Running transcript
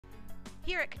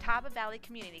Here at Catawba Valley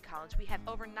Community College, we have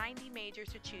over 90 majors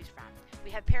to choose from. We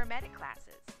have paramedic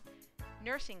classes,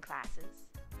 nursing classes,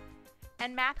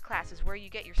 and math classes where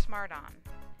you get your smart on.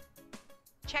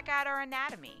 Check out our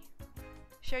anatomy.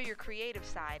 Show your creative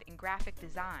side in graphic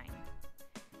design.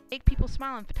 Make people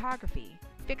smile in photography.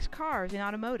 Fix cars in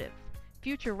automotive.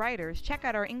 Future writers, check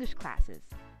out our English classes.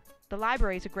 The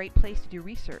library is a great place to do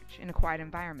research in a quiet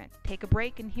environment. Take a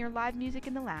break and hear live music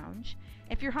in the lounge.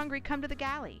 If you're hungry, come to the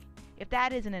galley. If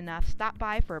that isn't enough, stop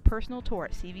by for a personal tour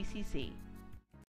at CVCC.